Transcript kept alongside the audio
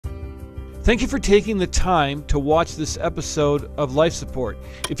Thank you for taking the time to watch this episode of Life Support.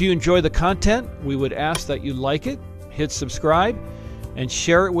 If you enjoy the content, we would ask that you like it, hit subscribe, and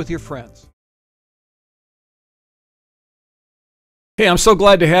share it with your friends. Hey, I'm so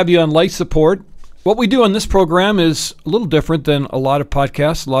glad to have you on Life Support. What we do on this program is a little different than a lot of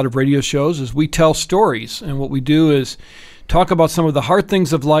podcasts, a lot of radio shows, is we tell stories. And what we do is talk about some of the hard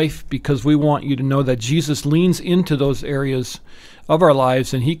things of life because we want you to know that Jesus leans into those areas of our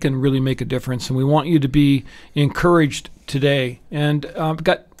lives and he can really make a difference. And we want you to be encouraged today. And I've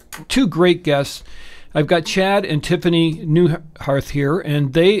got two great guests. I've got Chad and Tiffany Newharth here,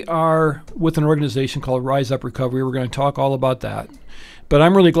 and they are with an organization called RiseUp Recovery. We're going to talk all about that. But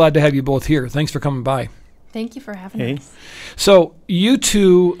I'm really glad to have you both here. Thanks for coming by. Thank you for having us. So you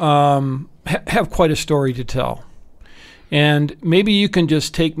two have quite a story to tell. And maybe you can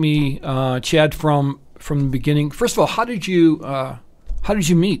just take me, Chad, from the beginning. First of all, how did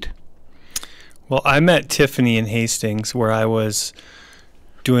you meet? Well, I met Tiffany in Hastings, where I was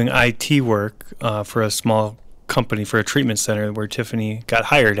doing IT work for a small company, for a treatment center where Tiffany got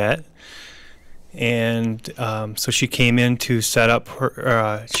hired at. And so she came in to set up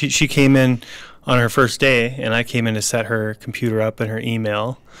her, she came in on her first day, and I came in to set her computer up and her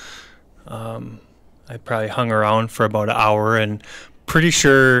email. I probably hung around for about an hour and pretty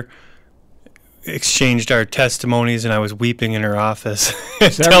sure exchanged our testimonies, and I was weeping in her office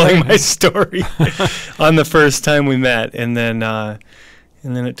telling my story on the first time we met. And then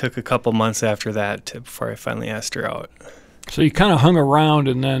it took a couple months after that before I finally asked her out. So you kind of hung around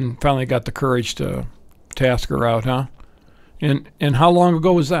and then finally got the courage to ask her out, huh? And how long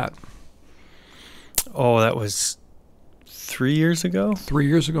ago was that? Oh, that was 3 years ago. 3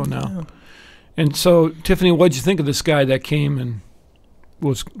 years ago now. Yeah. And so, Tiffany, what did you think of this guy that came and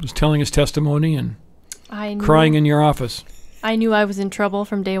was telling his testimony and crying in your office? I knew I was in trouble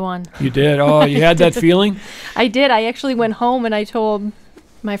from day one. You did? Oh, you had that feeling? I did. I actually went home and I told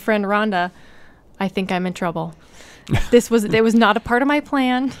my friend Rhonda, I think I'm in trouble. It was not a part of my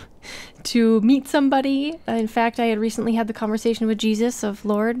plan to meet somebody. In fact, I had recently had the conversation with Jesus of,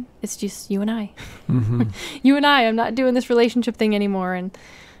 Lord, it's just you and I. Mm-hmm. You and I. I'm not doing this relationship thing anymore.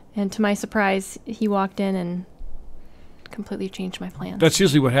 And to my surprise, he walked in and completely changed my plans. That's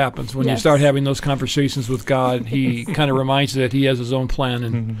usually what happens. When you start having those conversations with God, he kind of reminds you that he has his own plan,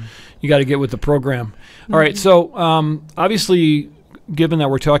 and you got to get with the program. All right, so obviously, given that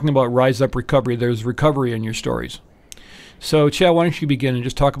we're talking about Rise Up Recovery, there's recovery in your stories. So, Chad, why don't you begin and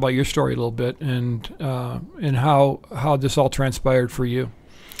just talk about your story a little bit and how this all transpired for you?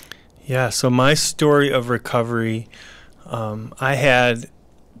 Yeah, so my story of recovery, I had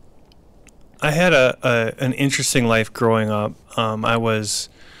an interesting life growing up. I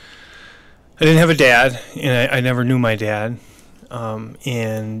didn't have a dad, and I never knew my dad,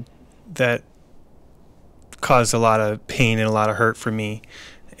 and that caused a lot of pain and a lot of hurt for me.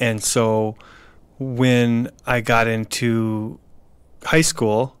 And so when I got into high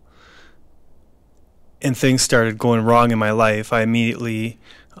school and things started going wrong in my life, I immediately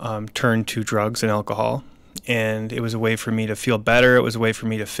turned to drugs and alcohol. And it was a way for me to feel better. It was a way for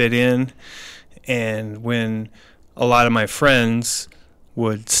me to fit in. And when a lot of my friends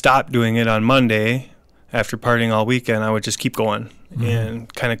would stop doing it on Monday after partying all weekend, I would just keep going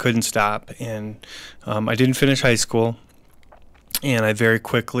and kind of couldn't stop. And I didn't finish high school. And I very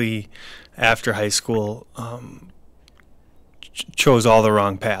quickly, after high school, chose all the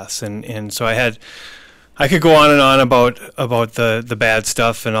wrong paths. And so I could go on and on about the bad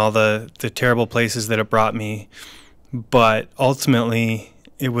stuff and all the terrible places that it brought me, but ultimately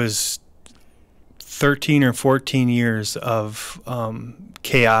it was 13 or 14 years of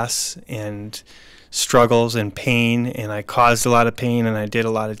chaos and struggles and pain, and I caused a lot of pain and I did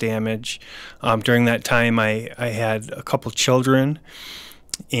a lot of damage. During that time, I had a couple children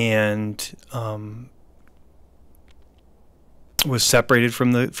and was separated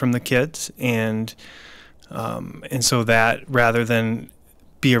from the kids, and so that, rather than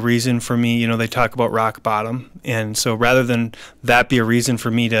be a reason for me, they talk about rock bottom, and so rather than that be a reason for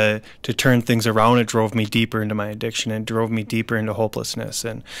me to turn things around, it drove me deeper into my addiction and drove me deeper into hopelessness.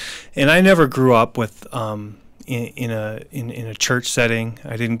 And I never grew up with in a church setting.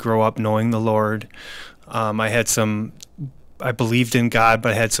 I didn't grow up knowing the Lord. I believed in God,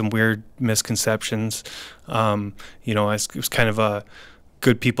 but I had some weird misconceptions. It was kind of a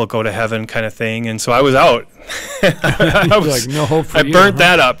good people go to heaven kind of thing, and so I was out. I was like, no hope for I you, burnt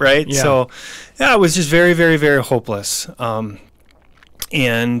that up, right? Yeah. So, yeah, it was just very, very, very hopeless.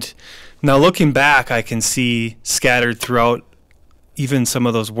 And now looking back, I can see scattered throughout even some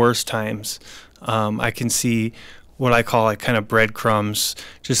of those worst times, I can see what I call like kind of breadcrumbs,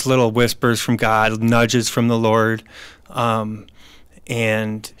 just little whispers from God, nudges from the Lord.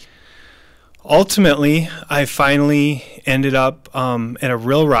 And ultimately, I finally ended up at a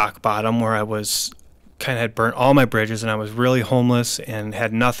real rock bottom where I was kind of had burnt all my bridges and I was really homeless and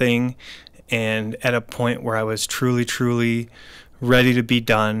had nothing, and at a point where I was truly, truly ready to be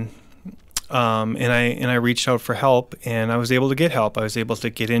done. And I reached out for help, and I was able to get help. I was able to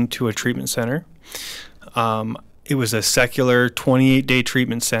get into a treatment center. It was a secular 28-day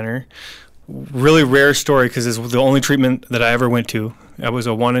treatment center. Really rare story because it's the only treatment that I ever went to. It was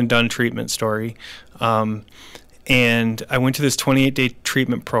a one-and-done treatment story. And I went to this 28-day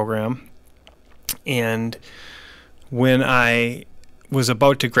treatment program. And when I was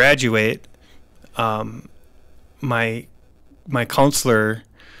about to graduate, my counselor,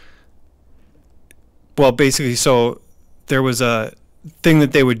 well, basically, so there was a thing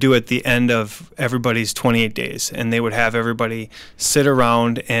that they would do at the end of everybody's 28 days, and they would have everybody sit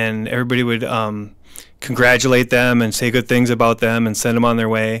around, and everybody would congratulate them and say good things about them and send them on their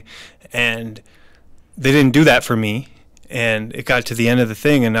way. And they didn't do that for me. And it got to the end of the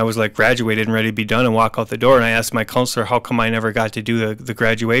thing, and I was like graduated and ready to be done and walk out the door. And I asked my counselor, how come I never got to do the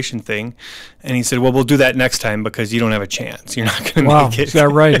graduation thing? And he said, well, we'll do that next time because you don't have a chance. You're not going to make it. Is that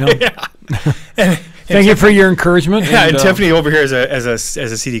right? No? Yeah. Thank you for your encouragement. Yeah, and Tiffany over here as a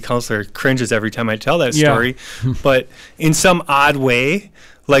CD counselor cringes every time I tell that story. Yeah. But in some odd way,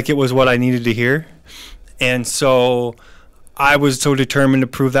 like it was what I needed to hear. And so I was so determined to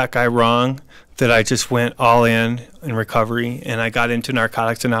prove that guy wrong that I just went all in recovery, and I got into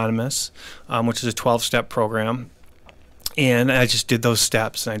Narcotics Anonymous, which is a 12-step program. And I just did those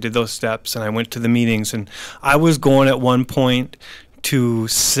steps, and I did those steps, and I went to the meetings. And I was going at one point to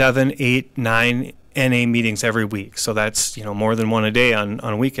 7, 8, 9 NA meetings every week. So that's, more than one a day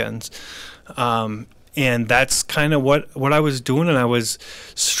on weekends. And that's kind of what I was doing, and I was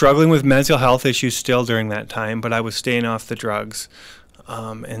struggling with mental health issues still during that time, but I was staying off the drugs.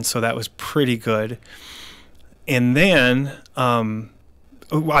 And so that was pretty good. And then,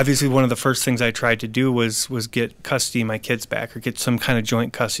 obviously, one of the first things I tried to do was get custody of my kids back, or get some kind of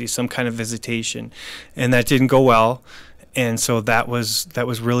joint custody, some kind of visitation, and that didn't go well. And so that was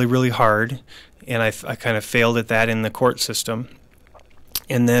really, really hard, and I kind of failed at that in the court system.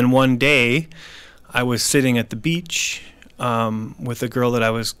 And then one day, I was sitting at the beach with a girl that I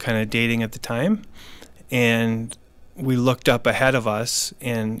was kind of dating at the time, and we looked up ahead of us,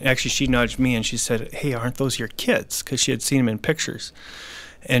 and actually she nudged me and she said, hey, aren't those your kids? Because she had seen them in pictures.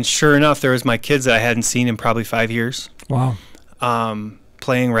 And sure enough, there was my kids that I hadn't seen in probably 5 years. Wow.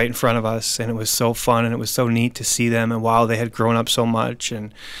 Playing right in front of us, and it was so fun, and it was so neat to see them, and wow, they had grown up so much,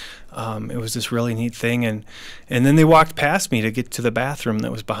 and it was this really neat thing. And then they walked past me to get to the bathroom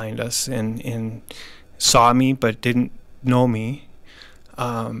that was behind us, and saw me but didn't know me.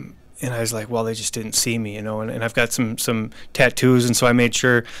 And I was like, well, they just didn't see me, and I've got some tattoos, and so I made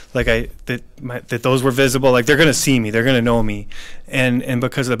sure that those were visible. Like, they're going to see me, they're going to know me. And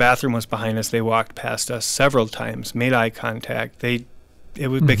because the bathroom was behind us, they walked past us several times, made eye contact. It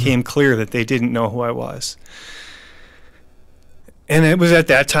became clear that they didn't know who I was. And it was at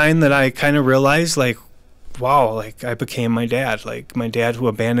that time that I kind of realized, like, wow, like, I became my dad. Like, my dad who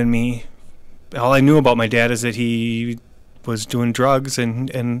abandoned me. All I knew about my dad is that he was doing drugs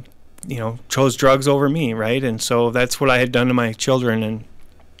and chose drugs over me, right? And so that's what I had done to my children,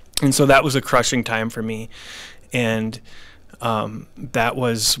 and so that was a crushing time for me. And that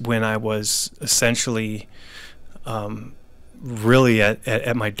was when I was essentially really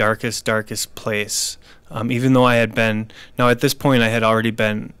at my darkest place. Even though I had been, now at this point I had already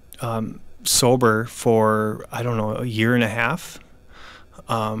been sober for, I don't know, a year and a half.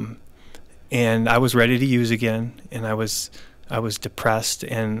 And I was ready to use again, and I was depressed,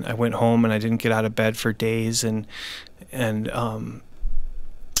 and I went home and I didn't get out of bed for days, and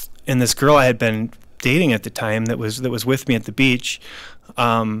this girl I had been dating at the time that was with me at the beach,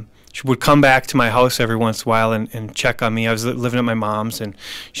 she would come back to my house every once in a while and check on me. I was living at my mom's, and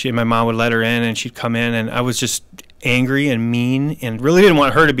my mom would let her in, and she'd come in, and I was just angry and mean and really didn't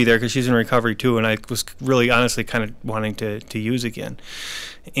want her to be there because she's in recovery too, and I was really honestly kind of wanting to use again.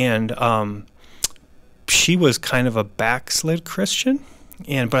 And she was kind of a backslid Christian,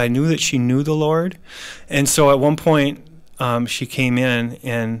 but I knew that she knew the Lord. And so at one point she came in,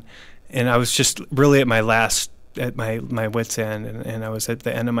 and I was just really at my wit's end, and I was at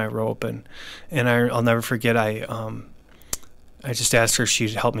the end of my rope, and I'll never forget, I just asked her if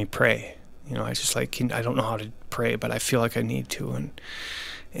she'd help me pray. I just I don't know how to pray, but I feel like I need to.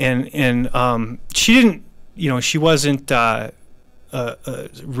 And she didn't, she wasn't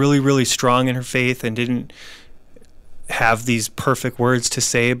really, really strong in her faith, and didn't have these perfect words to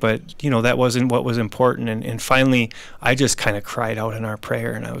say, but that wasn't what was important. And finally, I just kind of cried out in our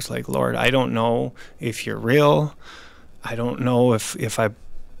prayer, and I was like, Lord, I don't know if you're real. I don't know if I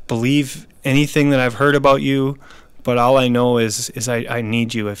believe anything that I've heard about you, but all I know is I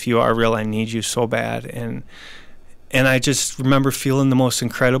need you. If you are real, I need you so bad. And I just remember feeling the most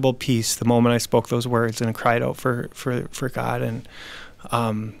incredible peace the moment I spoke those words and cried out for God. And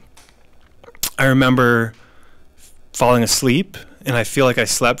I remember falling asleep, and I feel like I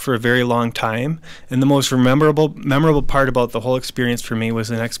slept for a very long time. And the most memorable part about the whole experience for me was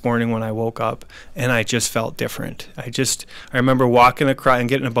the next morning when I woke up, and I just felt different. I remember walking across and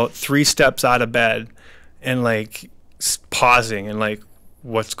getting about 3 steps out of bed, and like pausing and like,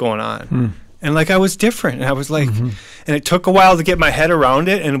 what's going on? And like I was different. And I was like, and it took a while to get my head around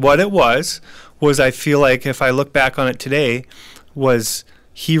it. And what it was I feel like if I look back on it today, was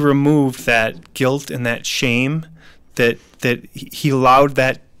he removed that guilt and that shame that he allowed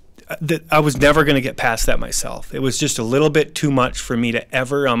that I was never going to get past that myself. It was just a little bit too much for me to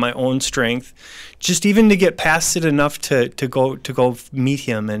ever, on my own strength, just even to get past it enough to go meet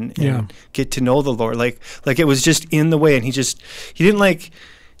him and get to know the Lord. Like it was just in the way, and he didn't like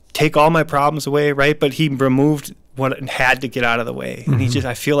take all my problems away, right? But he removed what had to get out of the way, and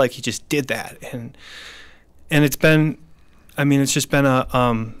I feel like he just did that, and it's been, it's just been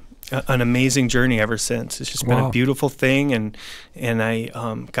an amazing journey ever since. It's just been a beautiful thing, and I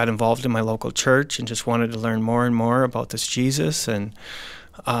got involved in my local church and just wanted to learn more and more about this Jesus. And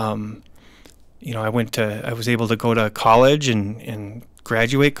I was able to go to college and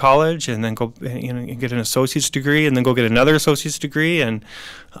graduate college, and then go and get an associate's degree, and then go get another associate's degree, and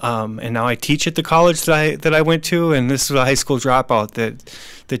now I teach at the college that I went to, and this is a high school dropout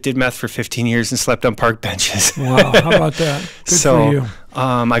that did meth for 15 years and slept on park benches. Wow, how about that? Good for you.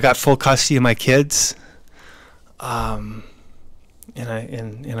 I got full custody of my kids, and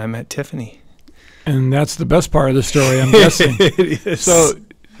I met Tiffany. And that's the best part of the story, I'm guessing. It is. So,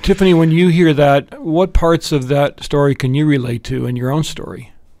 Tiffany, when you hear that, what parts of that story can you relate to in your own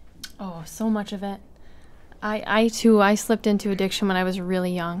story? Oh, so much of it. I slipped into addiction when I was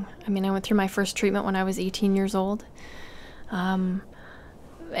really young. I went through my first treatment when I was 18 years old. And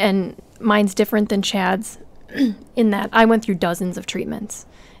mine's different than Chad's in that I went through dozens of treatments.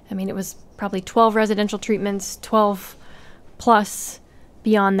 It was probably 12 residential treatments, 12 plus.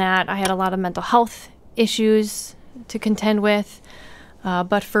 Beyond that, I had a lot of mental health issues to contend with.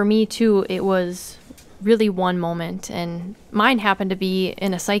 But for me, too, it was really one moment. And mine happened to be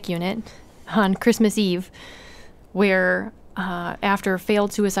in a psych unit on Christmas Eve, where after a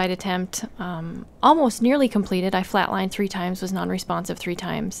failed suicide attempt, almost nearly completed, I flatlined 3 times, was non-responsive 3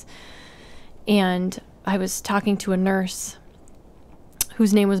 times. And I was talking to a nurse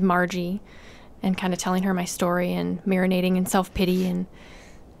whose name was Margie, and kind of telling her my story and marinating in self-pity. And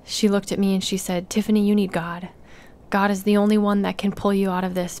she looked at me and she said, "Tiffany, you need God. God is the only one that can pull you out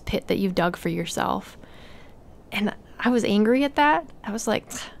of this pit that you've dug for yourself." And I was angry at that. I was like,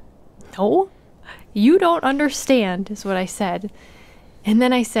 "No, you don't understand," is what I said. And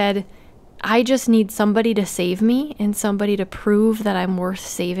then I said, "I just need somebody to save me and somebody to prove that I'm worth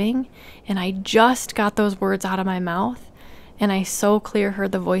saving." And I just got those words out of my mouth, and I so clear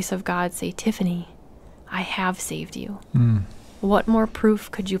heard the voice of God say, "Tiffany, I have saved you. What more proof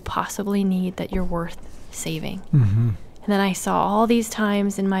could you possibly need that you're worth saving?" And then I saw all these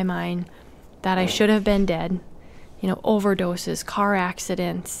times in my mind that I should have been dead, overdoses, car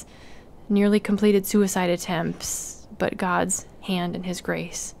accidents, nearly completed suicide attempts, but God's hand and his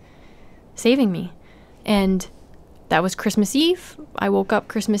grace saving me. And that was Christmas Eve. I woke up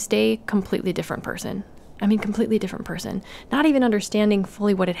Christmas Day, completely different person. Completely different person. Not even understanding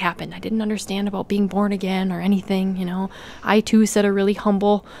fully what had happened. I didn't understand about being born again or anything, I too said a really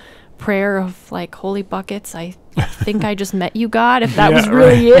humble prayer of like, "Holy buckets, I think I just met you, God, if that was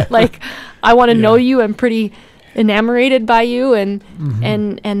really it. Like, I want to know you. I'm pretty enamored by you." And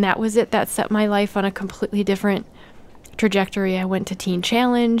that was it. That set my life on a completely different trajectory. I went to Teen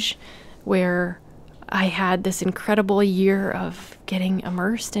Challenge, where I had this incredible year of getting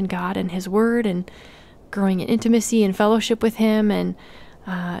immersed in God and his word and growing in intimacy and fellowship with him. And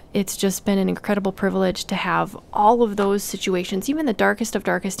it's just been an incredible privilege to have all of those situations, even the darkest of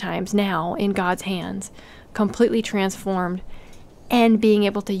darkest times, now in God's hands, completely transformed, and being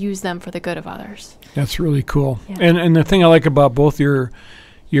able to use them for the good of others. That's really cool. Yeah. And the thing I like about both your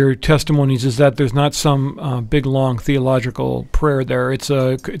testimonies is that there's not some big, long theological prayer there. It's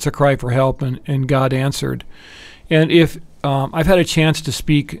a cry for help, and God answered. And if I've had a chance to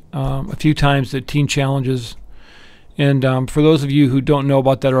speak a few times at Teen Challenges, And for those of you who don't know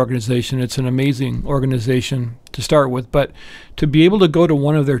about that organization, it's an amazing organization to start with. But to be able to go to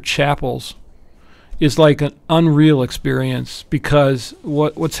one of their chapels is like an unreal experience, because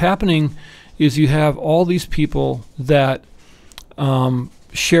what's happening is you have all these people that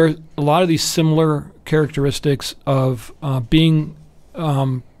share a lot of these similar characteristics of being,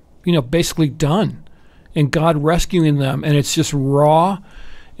 basically done, and God rescuing them, and it's just raw,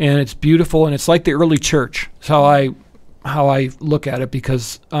 and it's beautiful, and it's like the early church. It's how I look at it,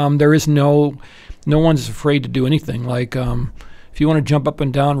 because there is no one's afraid to do anything. Like if you want to jump up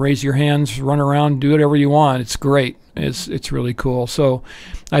and down, raise your hands, run around, do whatever you want, it's great. It's really cool. So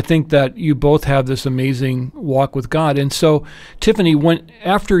I think that you both have this amazing walk with God. And so, Tiffany,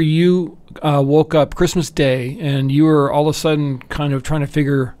 after you woke up Christmas Day and you were all of a sudden kind of trying to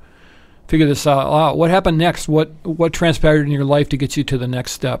figure this out, what happened next? What transpired in your life to get you to the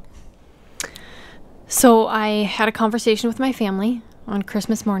next step? So I had a conversation with my family on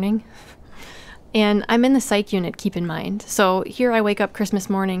Christmas morning. And I'm in the psych unit, keep in mind. So here I wake up Christmas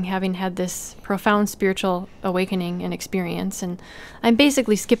morning having had this profound spiritual awakening and experience. And I'm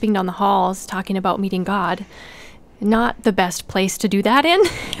basically skipping down the halls talking about meeting God. Not the best place to do that in.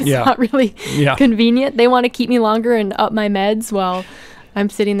 It's not really convenient. They want to keep me longer and up my meds while I'm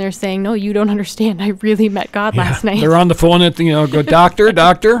sitting there saying, no, you don't understand. I really met God last night. They're on the phone at go, doctor.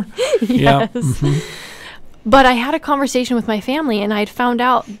 Yes. Yeah. Mm-hmm. But I had a conversation with my family, and I'd found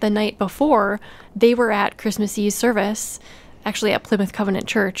out the night before they were at Christmas Eve service, actually at Plymouth Covenant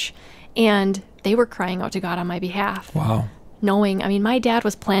Church, and they were crying out to God on my behalf. Wow. Knowing, my dad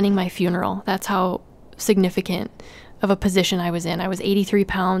was planning my funeral. That's how significant of a position I was in. I was 83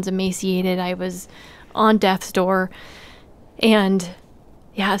 pounds, emaciated. I was on death's door. And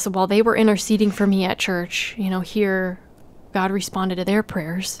so while they were interceding for me at church, here, God responded to their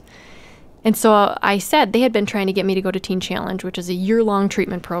prayers. And so I said they had been trying to get me to go to Teen Challenge, which is a year-long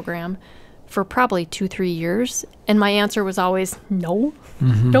treatment program, for probably 2-3 years. And my answer was always, no,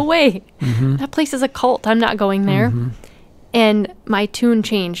 no way. Mm-hmm. That place is a cult. I'm not going there. Mm-hmm. And my tune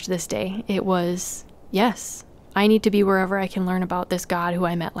changed this day. It was, yes, I need to be wherever I can learn about this God who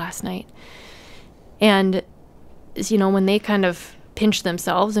I met last night. And, when they kind of pinched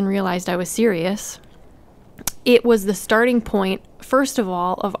themselves and realized I was serious, it was the starting point, first of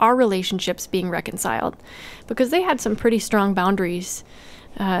all, of our relationships being reconciled, because they had some pretty strong boundaries.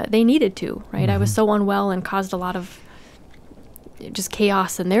 They needed to, right? Mm-hmm. I was so unwell and caused a lot of just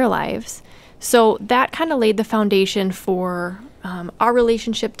chaos in their lives. So that kind of laid the foundation for our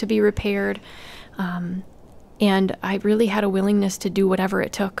relationship to be repaired. And I really had a willingness to do whatever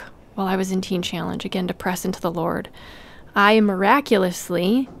it took while I was in Teen Challenge, again, to press into the Lord. I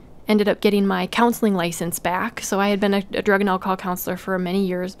miraculously ended up getting my counseling license back. So I had been a drug and alcohol counselor for many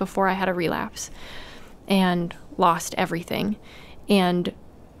years before I had a relapse and lost everything. And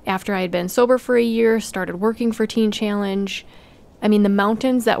after I had been sober for a year, started working for Teen Challenge, the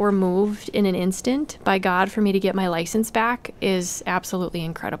mountains that were moved in an instant by God for me to get my license back is absolutely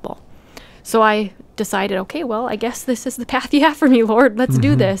incredible. So I decided, okay, well, I guess this is the path you have for me, Lord. Let's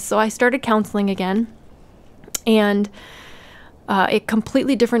do this. So I started counseling again. And a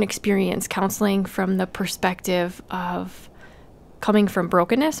completely different experience, counseling from the perspective of coming from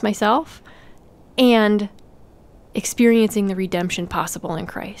brokenness myself and experiencing the redemption possible in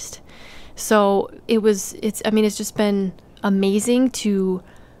Christ. So it's just been amazing to,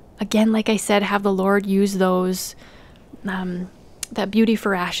 again, like I said, have the Lord use those, that beauty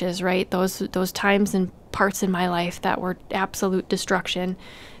for ashes, right? Those times and parts in my life that were absolute destruction,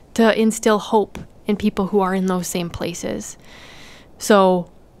 to instill hope in people who are in those same places. So,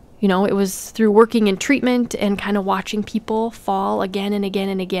 it was through working in treatment and kind of watching people fall again and again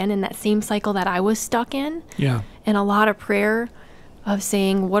and again in that same cycle that I was stuck in. Yeah. And a lot of prayer of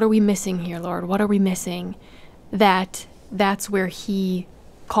saying, what are we missing here, Lord? What are we missing? That's where he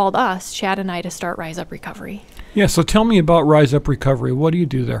called us, Chad and I, to start RiseUp Recovery. Yeah, so tell me about RiseUp Recovery. What do you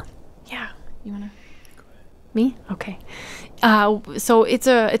do there? Yeah. You want to? Me? Okay. So it's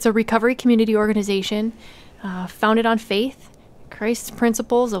a recovery community organization founded on faith, Christ's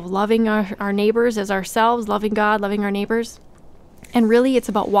principles of loving our neighbors as ourselves, loving God, loving our neighbors. And really it's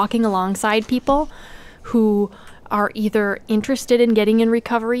about walking alongside people who are either interested in getting in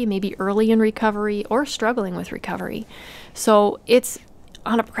recovery, maybe early in recovery, or struggling with recovery. So it's,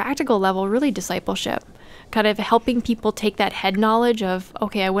 on a practical level, really discipleship, kind of helping people take that head knowledge of,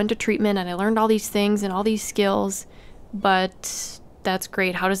 okay, I went to treatment and I learned all these things and all these skills, but that's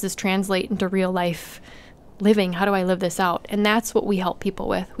great. How does this translate into real life living? How do I live this out? And that's what we help people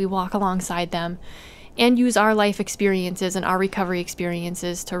with. We walk alongside them and use our life experiences and our recovery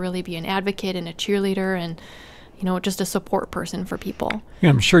experiences to really be an advocate and a cheerleader and, just a support person for people. Yeah,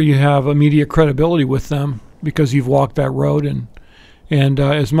 I'm sure you have immediate credibility with them because you've walked that road, and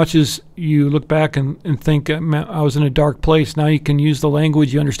as much as you look back and think, "Man, I was in a dark place," now you can use the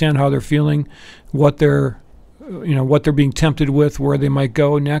language. You understand how they're feeling, what they're being tempted with, where they might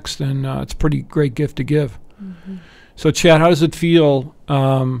go next, and it's a pretty great gift to give. Mm-hmm. So, Chad, how does it feel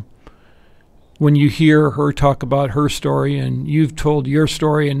when you hear her talk about her story, and you've told your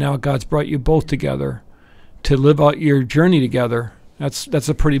story, and now God's brought you both together to live out your journey together? That's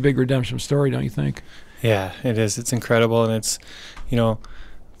a pretty big redemption story, don't you think? Yeah, it is. It's incredible, and it's, the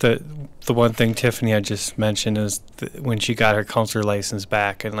one thing Tiffany had just mentioned is when she got her counselor license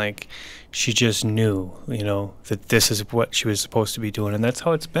back, and like she just knew, that this is what she was supposed to be doing, and that's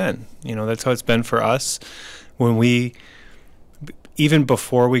how it's been. That's how it's been for us. Even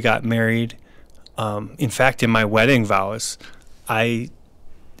before we got married, in fact, in my wedding vows, I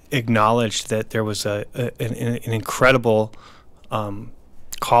acknowledged that there was an incredible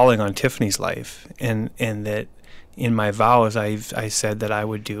calling on Tiffany's life, and that in my vows I said that I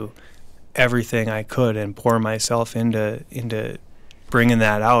would do everything I could and pour myself into bringing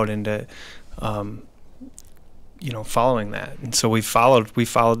that out, into following that. And so we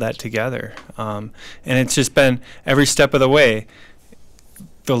followed that together, and it's just been every step of the way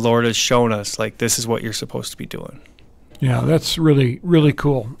the Lord has shown us, like, this is what you're supposed to be doing. Yeah, that's really, really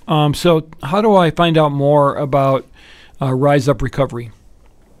cool. So how do I find out more about RiseUp Recovery?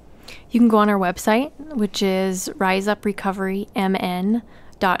 You can go on our website, which is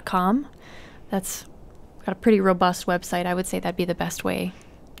RiseUpRecoveryMN.com. That's got a pretty robust website. I would say that'd be the best way.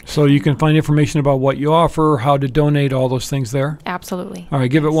 So you can find information about what you offer, how to donate, all those things there? Absolutely. All right,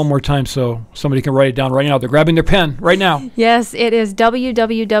 give it one more time so somebody can write it down right now. They're grabbing their pen right now. Yes, it is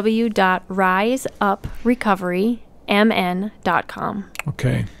www.riseuprecoverymn.com.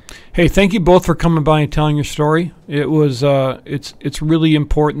 Okay. Hey, thank you both for coming by and telling your story. It was it's really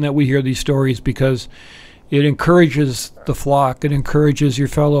important that we hear these stories because it encourages the flock. It encourages your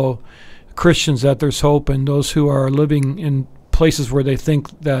fellow Christians that there's hope, and those who are living in places where they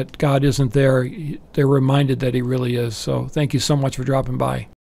think that God isn't there, they're reminded that he really is. So thank you so much for dropping by.